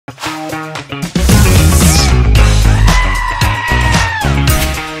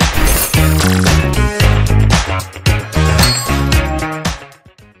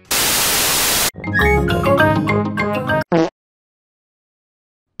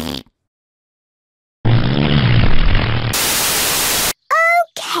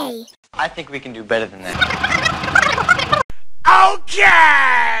I think we can do better than that.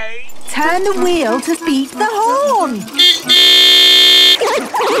 Okay! Turn the wheel to beat the horn.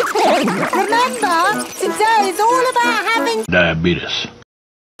 Remember, today is all about having diabetes.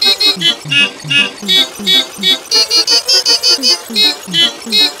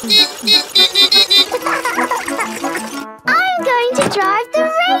 I'm going to drive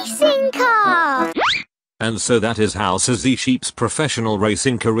the racing car. And so that is how Suzy Sheep's professional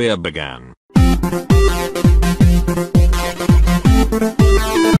racing career began.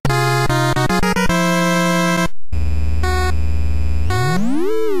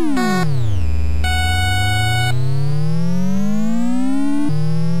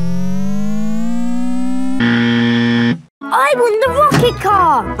 I won the rocket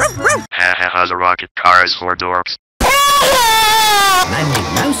car. The rocket car is for dorks. Mandy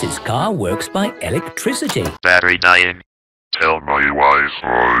Mouse's car works by electricity. Battery dying. Tell my Wi-Fi.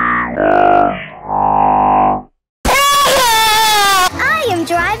 I am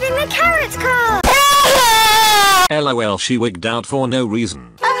driving the carrot car. LOL, she wigged out for no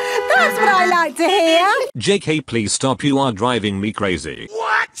reason. That's what I like to hear. JK, please stop, you are driving me crazy.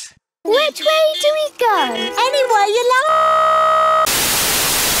 What? Which way do we go? Anywhere you like.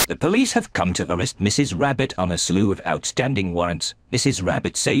 The police have come to arrest Mrs. Rabbit on a slew of outstanding warrants. Mrs.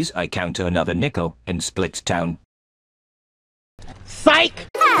 Rabbit says I count to another nickel and splits town. Psych!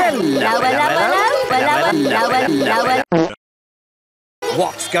 Hello.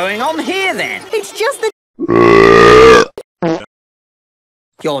 What's going on here then? It's just the...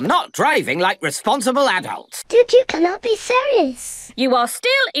 You're not driving like responsible adults. Dude, you cannot be serious. You are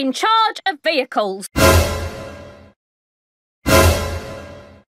still in charge of vehicles.